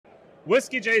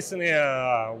WhiskyJason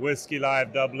here, Whiskey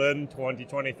Live Dublin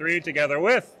 2023, together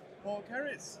with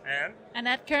Caris and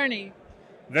Annette Kearney.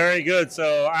 Very good.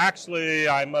 So actually,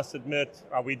 I must admit,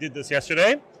 we did this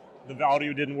yesterday. The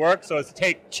audio didn't work, so it's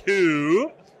take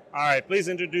two. All right, please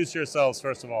introduce yourselves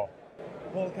first of all.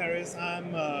 Caris,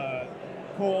 I'm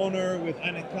co-owner with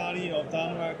Annette Kearney of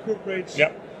Dair NuaCooperage.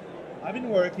 Yep. I've been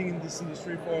working in this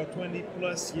industry for 20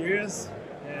 plus years,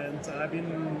 and I've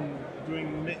been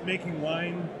making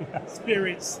wine,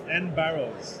 spirits, and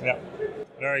barrels. Yeah,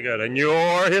 very good. And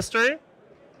your history?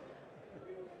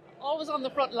 Always on the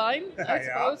front line, I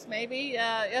suppose, maybe.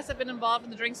 Yes, I've been involved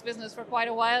in the drinks business for quite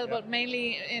a while, but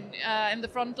mainly in the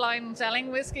front line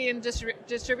selling whiskey and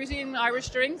distributing Irish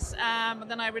drinks. And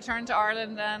then I returned to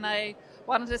Ireland and I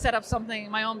wanted to set up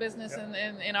my own business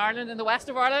in Ireland, in the west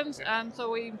of Ireland. And so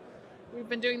we've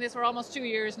been doing this for almost 2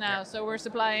 years now. So we're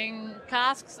supplying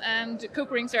casks and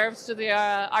coopering service to the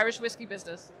Irish whiskey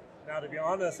business. Now, to be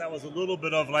honest, that was a little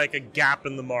bit of like a gap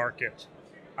in the market.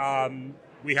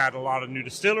 We had a lot of new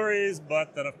distilleries,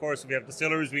 but then, of course, if we have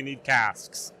distilleries, we need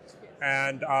casks.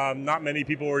 And not many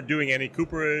people were doing any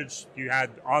cooperage. You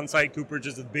had on-site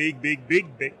cooperages with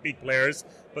big players,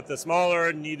 but the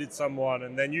smaller needed someone.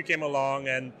 And then you came along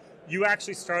and you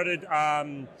actually started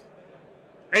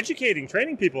educating,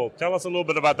 training people. Tell us a little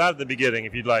bit about that at the beginning,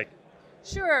 if you'd like.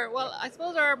 Sure. Well, I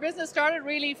suppose our business started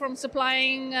really from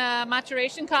supplying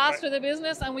maturation casks to the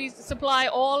business, and we supply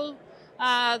all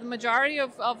the majority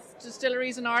of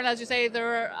distilleries in Ireland. As you say,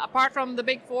 apart from the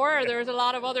big four, there's a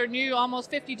lot of other new, almost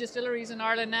 50 distilleries in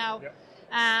Ireland now.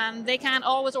 And they can't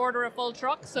always order a full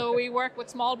truck, so we work with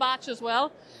small batch as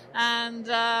well. And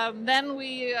then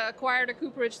we acquired a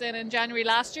cooperage then in January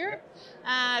last year.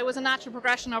 It was a natural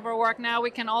progression of our work. Now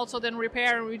we can also then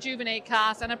repair and rejuvenate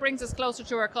casks, and it brings us closer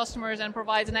to our customers and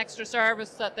provides an extra service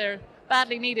that they're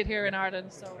badly needed here in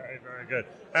Ireland. So. Very, very good.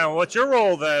 And what's your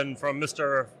role then from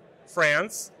Mr.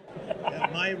 France?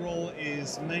 My role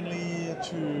is mainly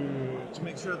to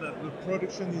make sure that the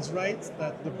production is right,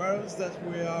 that the barrels that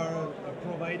we are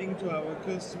providing to our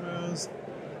customers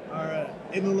are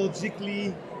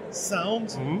enologically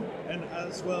sound, and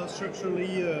as well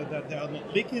structurally that they are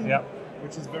not leaking,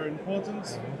 which is very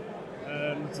important.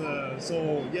 And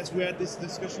so, yes, we had this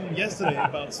discussion yesterday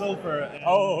about sulfur.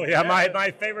 And,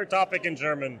 my favorite topic in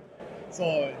German.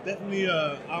 So definitely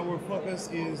our focus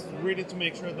is really to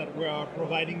make sure that we are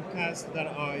providing casks that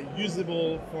are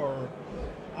usable for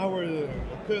our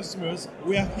customers.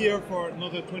 We are here for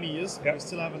another 20 years. We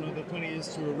still have another 20 years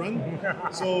to run.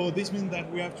 So this means that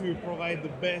we have to provide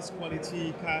the best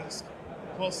quality cask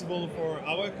possible for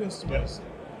our customers.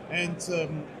 And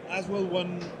as well,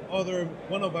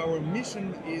 one of our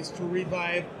mission is to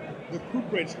revive the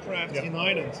cooperage craft in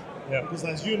Ireland. Because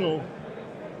as you know,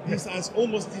 this has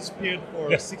almost disappeared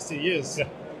for 60 years.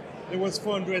 There was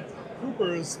 400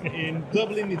 coopers in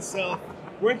Dublin itself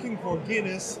working for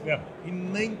Guinness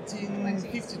in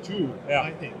 1952,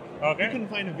 I think. You can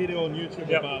find a video on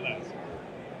YouTube about that.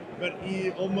 But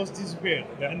it almost disappeared.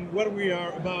 And what we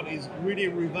are about is really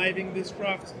reviving this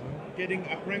craft, getting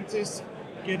apprentices,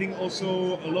 getting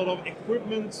also a lot of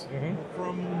equipment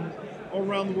from all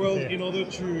around the world in order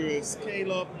to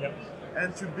scale up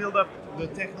and to build up the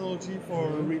technology for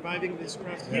reviving this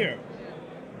craft here.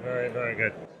 Very, very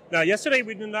good. Now, yesterday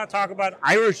we did not talk about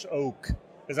Irish oak.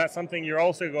 Is that something you're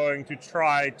also going to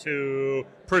try to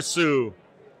pursue?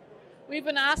 We've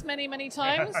been asked many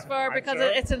times because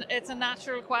it's a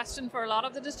natural question for a lot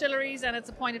of the distilleries, and it's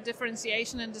a point of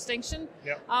differentiation and distinction.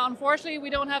 Unfortunately, we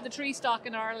don't have the tree stock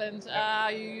in Ireland.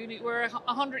 We're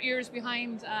 100 years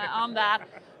behind on that.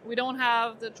 We don't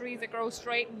have the trees that grow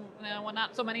straight and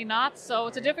not so many knots, so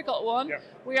it's a difficult one.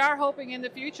 We are hoping in the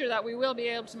future that we will be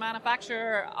able to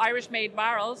manufacture Irish-made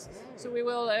barrels. So we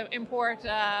will import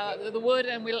the wood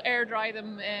and we'll air dry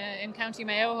them in County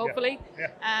Mayo, hopefully.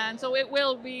 And so it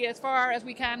will be as far as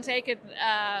we can take it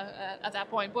at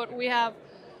that point. But we have,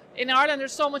 in Ireland,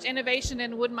 there's so much innovation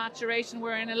in wood maturation.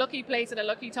 We're in a lucky place at a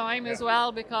lucky time as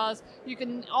well, because you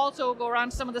can also go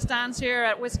around some of the stands here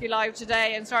at Whiskey Live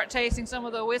today and start tasting some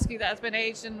of the whiskey that has been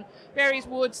aged in various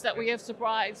woods that we have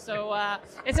supplied. So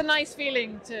it's a nice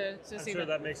feeling to see. I'm sure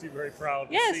that makes you very proud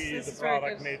to see the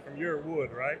product made from your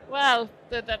wood, right? Well,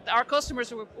 our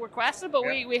customers requested, but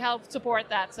we help support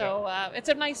that. So it's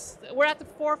a nice, we're at the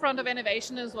forefront of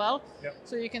innovation as well.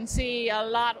 So you can see a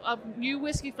lot of new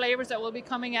whiskey flavors that will be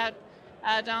coming out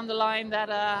down the line that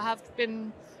have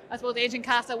been, I suppose, aging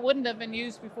casks that wouldn't have been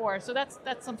used before. So that's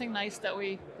something nice that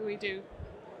we do.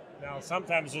 Now,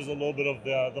 sometimes there's a little bit of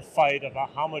the fight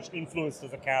about how much influence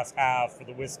does a cask have for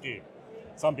the whiskey.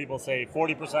 Some people say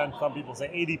 40%, some people say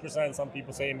 80%, some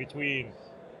people say in between.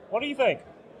 What do you think?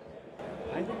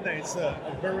 I think that it's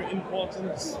a very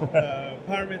important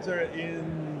parameter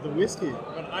in the whiskey,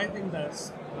 but I think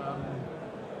that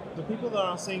the people that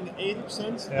are saying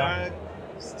 80%, they are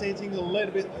stating a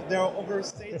little bit, they are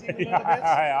overstating a little bit.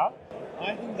 Yeah.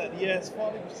 I think that yes,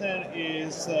 40%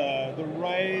 is the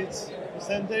right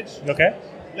percentage. Okay.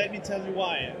 Let me tell you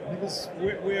why. Because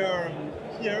we are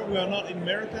here, we are not in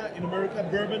America. In America,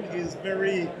 bourbon is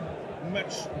very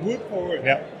much wood forward.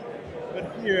 Yeah.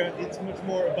 But here, it's much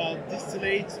more about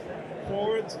distillate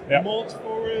forward, malt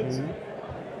forward,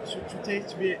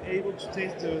 to be able to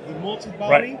taste the malted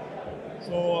body. Right.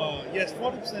 So yes,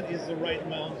 40% is the right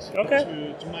amount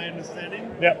to my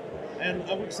understanding. Yeah. And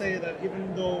I would say that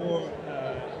even though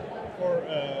for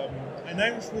an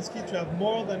Irish whiskey to have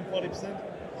more than 40%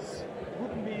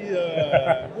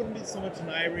 wouldn't be so much an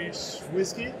Irish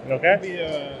whiskey. Okay. It would be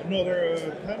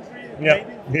another country,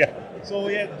 maybe. Yeah. So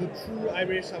yeah, the true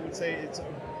Irish, I would say it's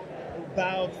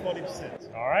about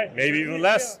 40%. All right, maybe even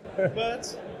less.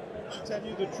 But to tell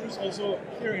you the truth, also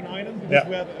here in Ireland, because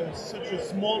we have such a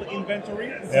small inventory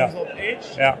in terms of age,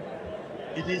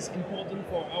 it is important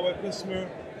for our customer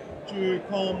to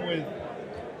come with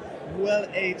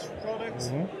well-aged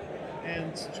products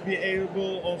and to be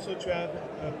able also to have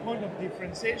a point of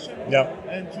differentiation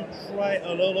and to try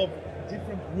a lot of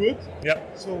different wood.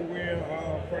 So we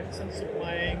are, for instance,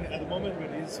 supplying at the moment, but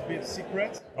it's a bit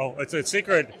secret. Oh, it's a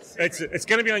secret. It's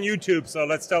going to be on YouTube, so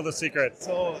let's tell the secret.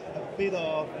 So a bit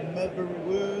of mulberry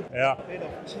wood, a bit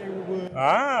of cherry wood,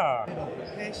 a bit of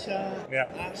acacia,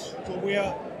 ash. So we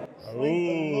are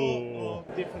trying a lot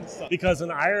of different stuff. Because in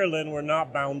Ireland, we're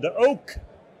not bound to oak.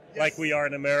 Like we are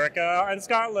in America and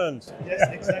Scotland. Yes,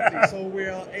 exactly. So we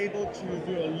are able to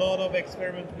do a lot of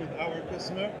experiment with our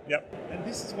customer. And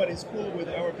this is what is cool with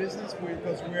our business,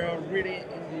 because we are really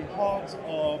in the heart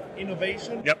of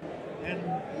innovation. And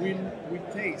we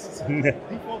taste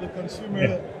before the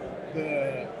consumer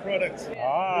the product. Ready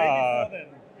for them.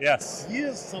 Yes.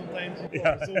 Years sometimes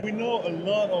before. So we know a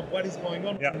lot of what is going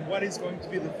on and what is going to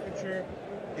be the future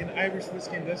in Irish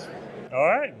whiskey industry. All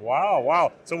right.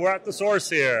 Wow. So we're at the source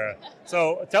here.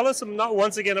 So tell us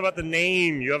once again about the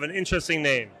name. You have an interesting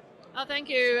name. Oh, thank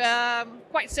you.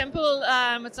 Quite simple.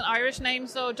 It's an Irish name.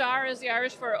 So Dair is the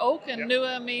Irish for oak, and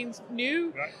Nua means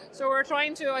new. Right. So we're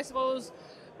trying to, I suppose,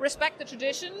 respect the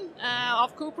tradition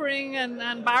of coopering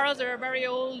and barrels. They're a very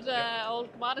old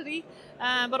commodity,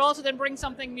 but also then bring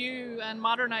something new and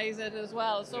modernize it as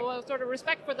well. So sort of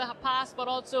respect for the past, but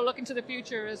also looking to the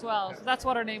future as well. So that's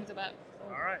what our name's about.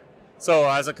 All right. So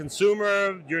as a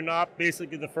consumer, you're not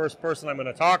basically the first person I'm going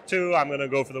to talk to. I'm going to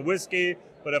go for the whiskey.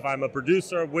 But if I'm a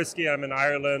producer of whiskey, I'm in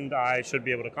Ireland, I should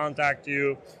be able to contact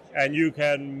you. And you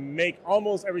can make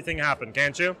almost everything happen,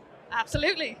 can't you?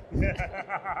 Absolutely.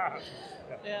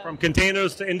 From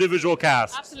containers to individual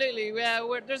casks. Absolutely.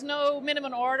 There's no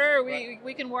minimum order.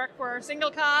 We can work for a single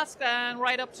cask and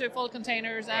right up to full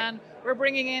containers. And we're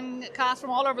bringing in casks from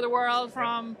all over the world,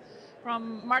 from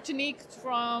Martinique,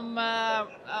 from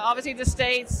obviously the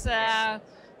States,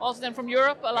 also then from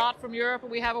Europe, a lot from Europe.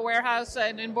 We have a warehouse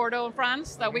in Bordeaux in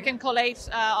France that we can collate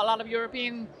a lot of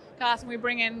European casks, and we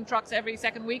bring in trucks every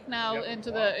second week now into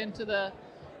the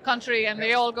country, and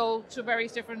they all go to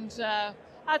various different,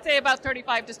 I'd say about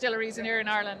 35 distilleries in here in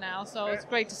Ireland now, so it's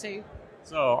great to see.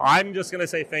 So I'm just going to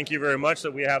say thank you very much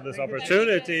that we have this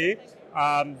opportunity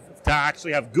to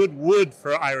actually have good wood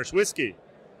for Irish whiskey.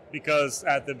 Because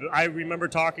I remember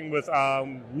talking with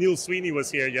Neil Sweeney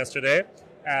was here yesterday,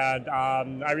 and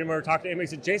I remember talking to him. He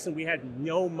said, "Jason, we had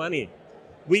no money.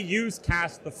 We used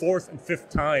casks the fourth and fifth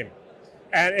time,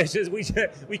 and it's just we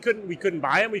couldn't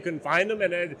buy them, we couldn't find them,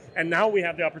 and now we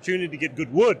have the opportunity to get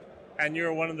good wood, and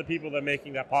you're one of the people that are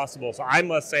making that possible. So I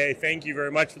must say thank you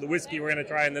very much for the whiskey. We're going to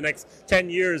try in the next 10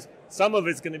 years. Some of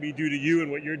it's going to be due to you and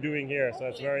what you're doing here. So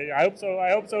it's I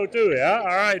hope so too. Yeah.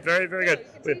 All right. Very good.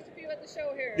 At the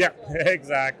show here. Yeah,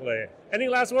 exactly. Any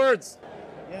last words?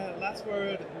 Yeah, last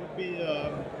word would be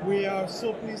we are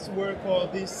so pleased to work for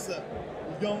this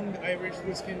young Irish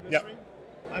whiskey industry.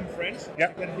 I'm French, you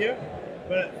can hear,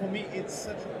 but for me it's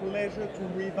such a pleasure to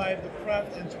revive the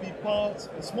craft and to be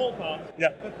a small part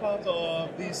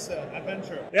of this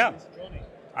adventure, this journey.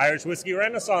 Irish Whiskey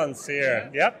Renaissance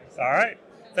here. Yep. All right.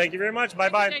 Thank you very much.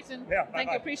 Bye-bye. Thank you, Jason.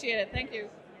 Thank you. Appreciate it. Thank you.